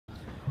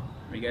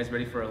Are you guys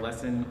ready for a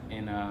lesson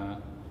in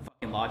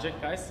fucking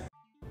logic, guys?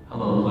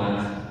 Hello,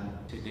 class.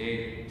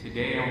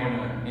 Today I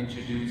want to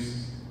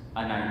introduce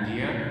an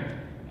idea,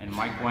 and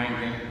Mike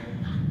Wang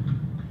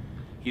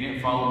he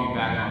didn't follow me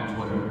back on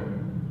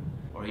Twitter,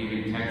 or he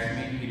didn't text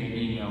me, he didn't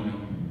email me,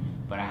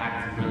 but I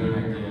had this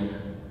brilliant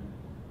idea,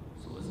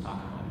 so let's talk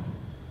about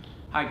it.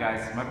 Hi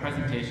guys, my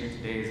presentation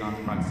today is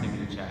on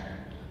proximity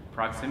chat.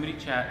 Proximity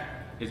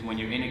chat is when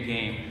you're in a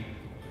game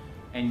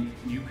and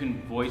you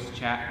can voice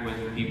chat with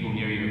people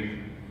near you.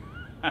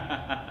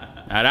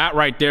 Now that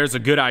right there is a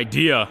good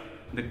idea.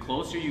 The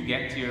closer you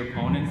get to your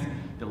opponents,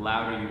 the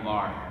louder you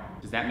are.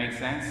 Does that make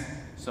sense?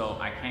 So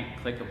I can't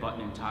click a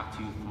button and talk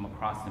to you from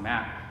across the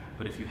map,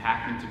 but if you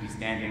happen to be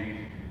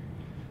standing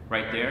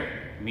right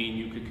there, me and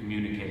you could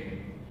communicate.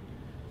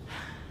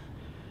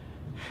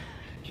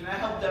 Can I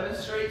help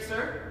demonstrate,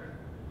 sir?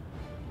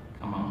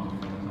 Come on, in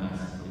front of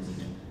class,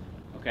 please.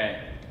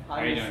 Okay, how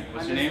are you doing?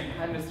 What's your name?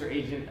 Hi, Mr.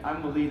 Agent.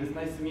 I'm Walid. It's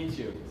nice to meet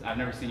you. I've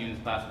never seen you in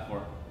this class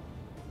before.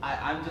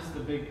 I'm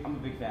a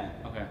big fan.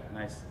 Okay,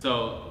 nice.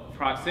 So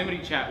proximity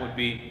chat would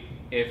be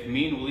if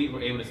me and Walid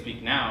were able to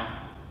speak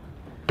now,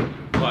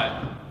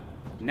 but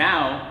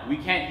now we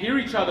can't hear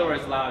each other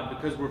as loud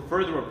because we're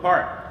further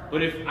apart.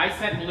 But if I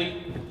sent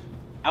Walid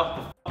out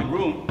the fucking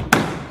room,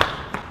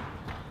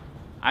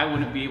 I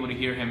wouldn't be able to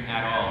hear him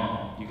at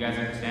all. You guys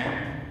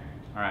understand?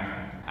 All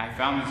right. I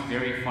found this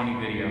very funny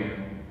video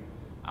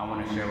I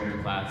want to share with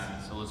the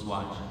class, so let's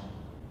watch.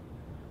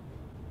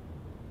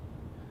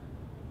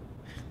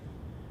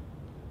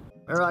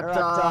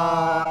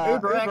 Alright,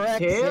 Uber X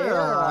here,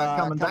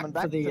 coming back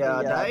for the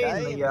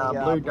day in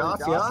the blue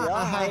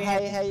Dacia.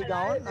 Hey, how you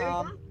going?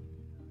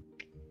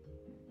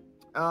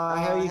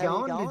 How are you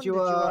going? Did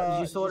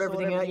you sort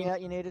everything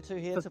out you needed to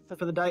here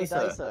for the day,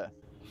 sir?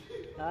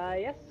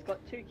 Yes,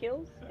 got 2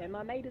 kills, and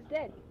my mate is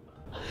dead.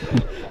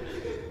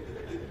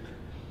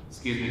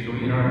 Excuse me, can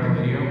we interrupt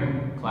the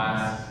video?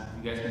 Class,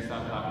 you guys can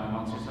stop talking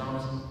amongst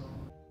yourselves?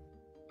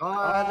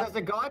 There's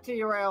a guy to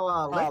your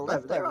left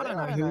over there. I don't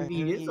know who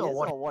he is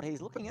or what he's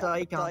looking at.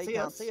 He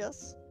can't see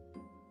us.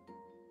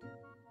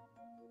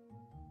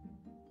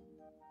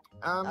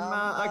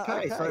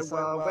 Okay,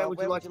 so where would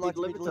you like to be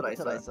delivered today,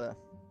 sir?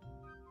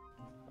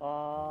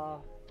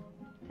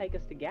 Take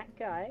us to Gat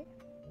Guy.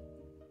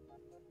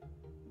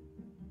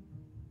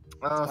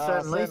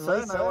 Certainly,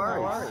 sir, no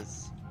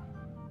worries.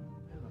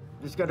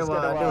 Just got to do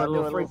a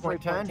little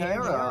 3-point turn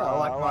here,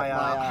 like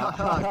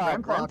my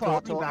grandpa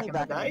taught me back in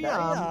the day,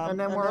 and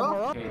then we're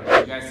off. Okay, did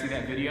you guys see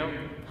that video?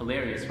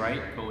 Hilarious, right?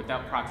 But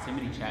without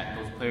proximity chat,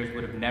 those players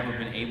would have never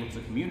been able to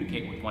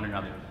communicate with one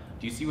another.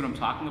 Do you see what I'm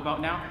talking about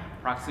now?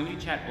 Proximity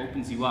chat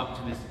opens you up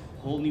to this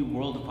whole new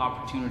world of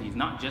opportunities,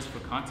 not just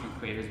for content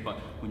creators, but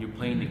when you're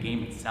playing the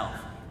game itself.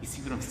 You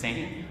see what I'm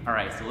saying? All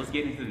right, so let's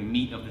get into the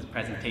meat of this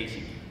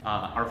presentation.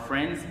 Our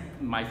friends,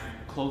 my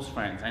close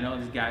friends, I know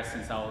these guys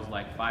since I was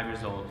like 5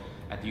 years old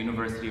at the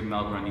University of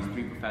Melbourne. These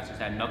 3 professors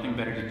had nothing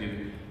better to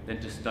do than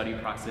to study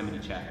proximity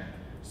chat.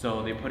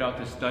 So they put out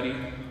this study.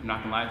 I'm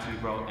not gonna lie to you,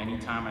 bro.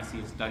 Anytime I see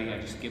a study, I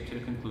just skip to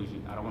the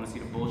conclusion. I don't wanna see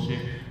the bullshit.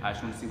 I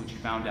just wanna see what you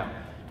found out.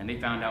 And they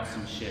found out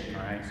some shit,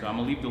 all right? So I'm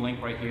gonna leave the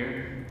link right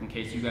here in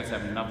case you guys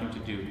have nothing to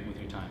do with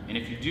your time. And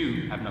if you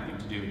do have nothing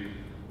to do,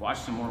 watch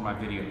some more of my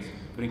videos.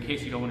 But in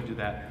case you don't want to do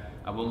that,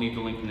 I will leave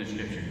the link in the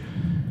description.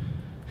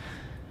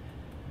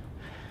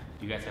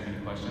 Do you guys have any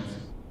questions?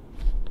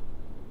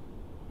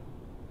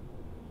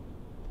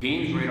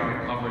 Games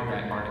Radar covered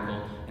that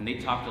article, and they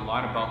talked a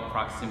lot about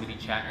proximity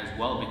chat as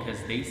well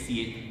because they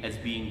see it as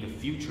being the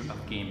future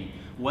of gaming.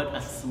 What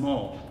a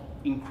small,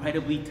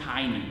 incredibly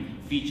tiny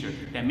feature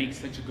that makes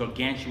such a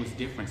gargantuous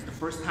difference. The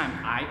first time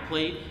I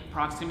played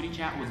proximity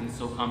chat was in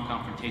SOCOM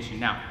Confrontation.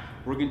 Now,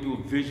 we're gonna do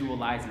a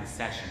visualizing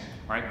session,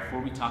 all right,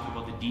 before we talk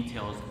about the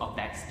details of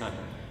that study.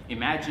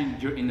 Imagine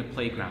you're in the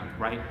playground,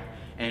 right?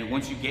 And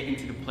once you get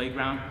into the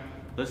playground,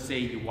 let's say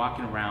you're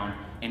walking around,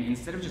 and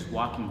instead of just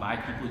walking by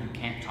people you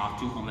can't talk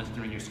to unless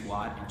they're in your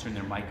squad and turn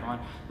their mic on,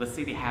 let's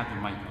say they have their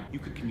mic on. You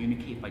could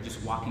communicate by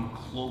just walking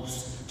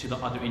close to the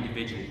other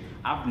individual.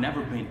 I've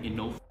never been in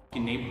no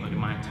fucking neighborhood in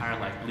my entire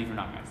life, believe it or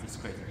not, guys, this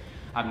is crazy.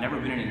 I've never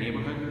been in a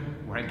neighborhood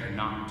where I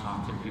cannot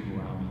talk to the people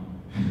around me.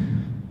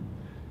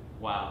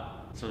 Wow.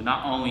 So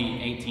not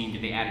only 18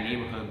 did they add a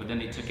neighborhood, but then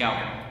they took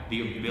out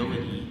the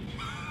ability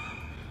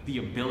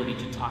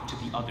to talk to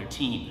the other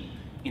team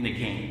in the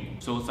game.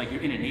 So it's like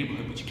you're in a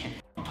neighborhood, but you can't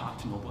talk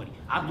to nobody.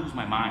 I'd lose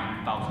my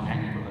mind if I was in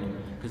that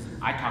neighborhood, because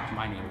I talk to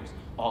my neighbors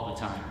all the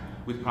time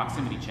with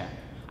proximity chat.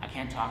 I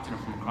can't talk to them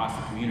from across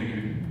the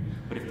community,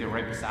 but if they're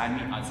right beside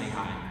me, I'd say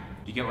hi.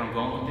 Do you get where I'm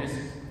going with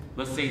this?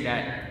 Let's say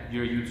that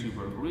you're a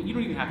YouTuber. You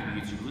don't even have to be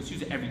a YouTuber. Let's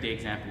use an everyday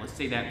example. Let's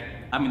say that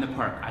I'm in the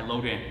park, I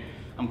load in,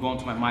 I'm going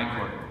to my mic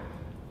court,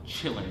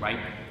 chilling, right?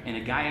 And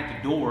the guy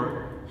at the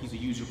door, he's a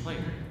user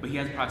player, but he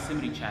has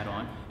proximity chat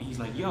on, and he's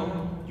like,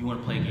 yo, you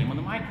wanna play a game on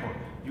the mic court?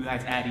 You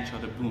guys add each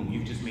other, boom,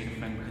 you've just made a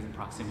friend because of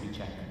proximity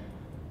chat.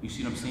 You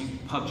see what I'm saying?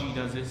 PUBG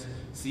does this,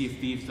 Sea of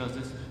Thieves does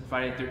this,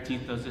 Friday the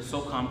 13th does this,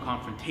 SOCOM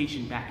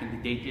Confrontation back in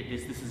the day did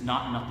this. This is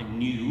not nothing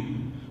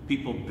new.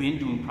 People have been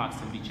doing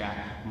proximity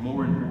chat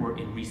more and more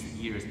in recent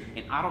years.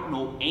 And I don't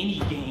know any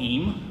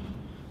game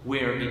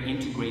where it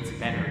integrates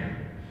better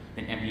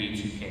than NBA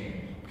 2K.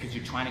 Because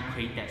you're trying to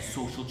create that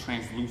social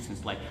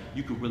translucence, like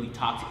you could really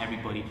talk to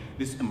everybody,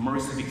 this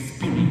immersive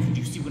experience. Do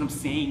you see what I'm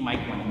saying,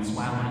 Mike Wang? This is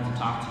why I wanted to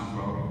talk to you,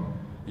 bro.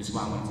 This is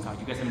why I wanted to talk to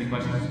you. You guys have any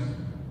questions?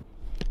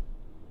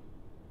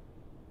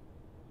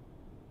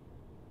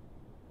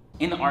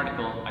 In the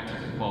article, I took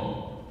a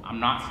quote. I'm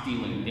not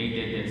stealing, they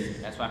did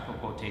this. That's why I put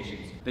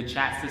quotations. The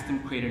chat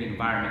system created an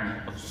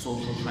environment of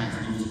social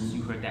translucence.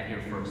 You heard that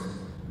here first.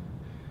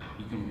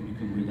 You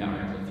can read that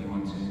article if you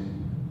want to.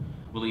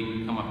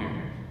 Willie, come up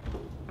here.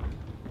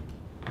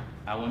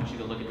 I want you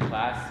to look at the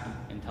class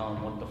and tell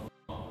them what the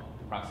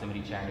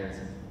proximity chat is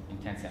in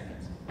 10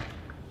 seconds.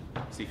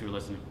 See if you're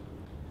listening.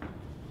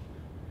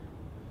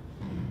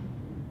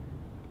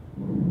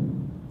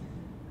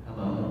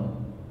 Hello.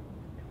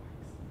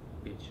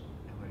 Bitch.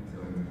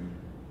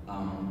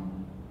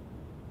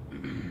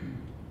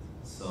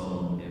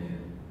 So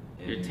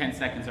if Your 10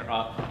 seconds are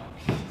up.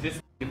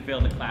 This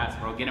failed the class,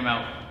 bro. Get him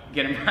out.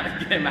 Get him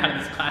out of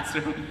this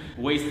classroom.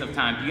 Waste of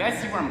time. Do you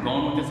guys see where I'm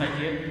going with this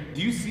idea?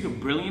 Do you see the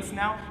brilliance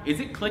now? Is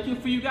it clicking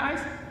for you guys?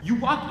 You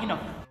walk in a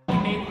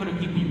neighborhood of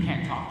people you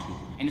can't talk to,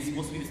 and it's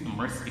supposed to be this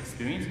immersive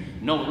experience?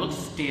 No, it looks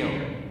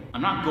stale.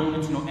 I'm not going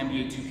into no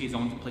NBA 2K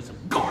zone to play some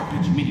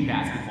garbage mini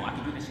basketball. I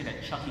can do that shit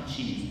at Chuck E.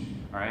 Cheese.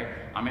 Alright?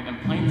 I'm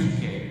playing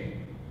 2K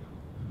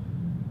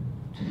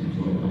to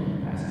enjoy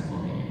playing a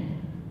basketball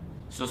game.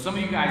 So some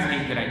of you guys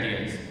hate good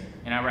ideas,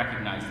 and I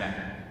recognize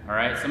that.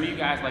 Alright, some of you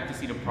guys like to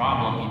see the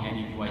problem in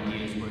any new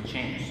ideas or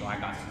change, so I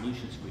got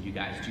solutions for you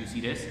guys. Do you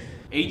see this?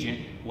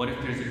 Agent, what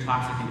if there's a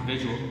toxic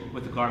individual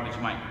with a garbage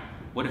mic?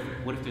 What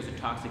if there's a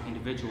toxic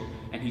individual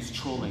and he's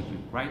trolling you,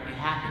 right? It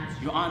happens.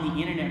 You're on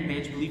the internet,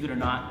 bitch, believe it or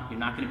not, you're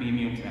not gonna be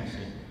immune to that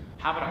shit.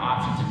 How about an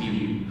option to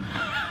mute you?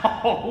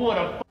 Oh, who would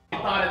have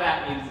thought of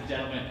that, ladies and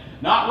gentlemen?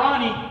 Not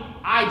Ronnie,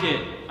 I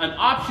did. An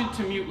option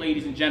to mute,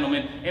 ladies and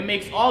gentlemen. It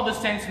makes all the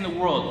sense in the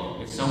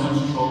world. If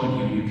someone's trolling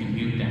you, you can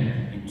mute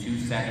them in 2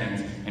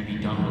 seconds and be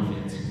done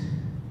with it.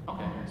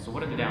 Okay, so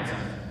what are the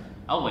downsides?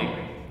 I'll wait.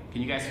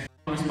 Can you guys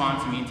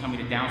respond to me and tell me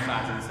the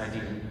downsides of this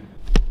idea?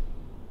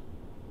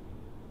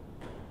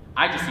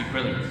 I just see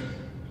brilliance.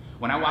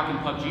 When I walk in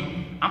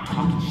PUBG, I'm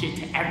talking shit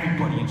to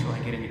everybody until I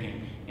get in the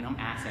game. And I'm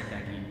ass at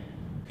that game.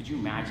 Could you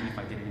imagine if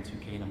I did it in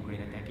 2K and I'm great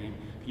at that game?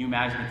 Can you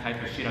imagine the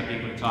type of shit I'd be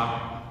able to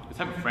talk? The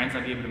type of friends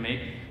I'd be able to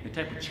make? The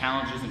type of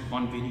challenges and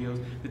fun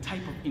videos? The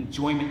type of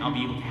enjoyment I'll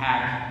be able to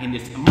have in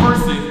this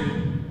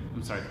immersive...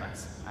 I'm sorry,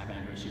 class. I have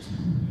anger issues.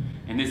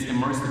 In this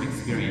immersive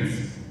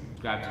experience.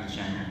 Subscribe to the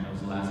channel. That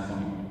was the last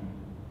point.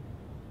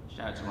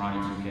 Shout out to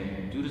Ronnie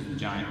 2K. Dude is a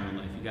giant in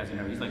real life. You guys are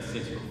never... He's like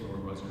 6 foot 4,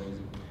 bro. It's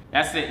crazy.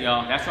 That's it,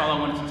 y'all. That's all I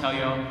wanted to tell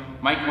y'all.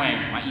 Mike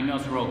Wang, my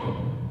emails are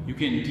open. You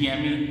can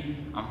DM me.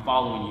 I'm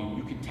following you.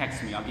 You can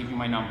text me. I'll give you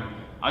my number.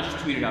 I'll just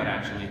tweet it out,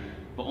 actually.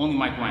 But only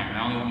Mike Wang.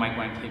 I only want Mike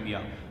Wang to hit me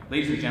up.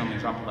 Ladies and gentlemen,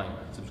 drop a like.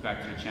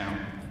 Subscribe to the channel.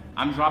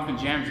 I'm dropping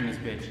jams in this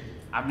bitch.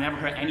 I've never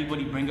heard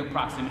anybody bring up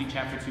proximity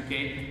chat for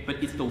 2K,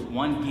 but it's the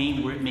one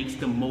game where it makes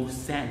the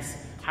most sense.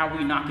 How are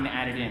we not going to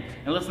add it in?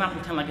 And let's not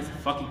pretend like it's a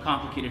fucking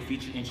complicated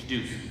feature to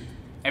introduce.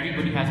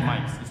 Everybody has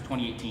mics. It's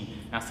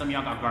 2018. Now, some of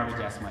y'all got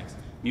garbage-ass mics.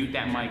 Mute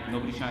that mic.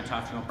 Nobody's trying to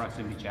talk to you on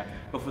proximity chat.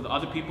 But for the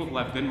other people who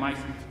have good mics,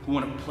 who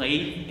want to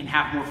play and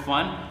have more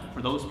fun,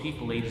 for those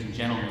people, ladies and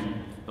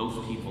gentlemen, those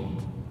people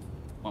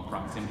want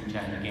proximity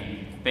chat in the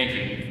game. Thank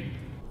you.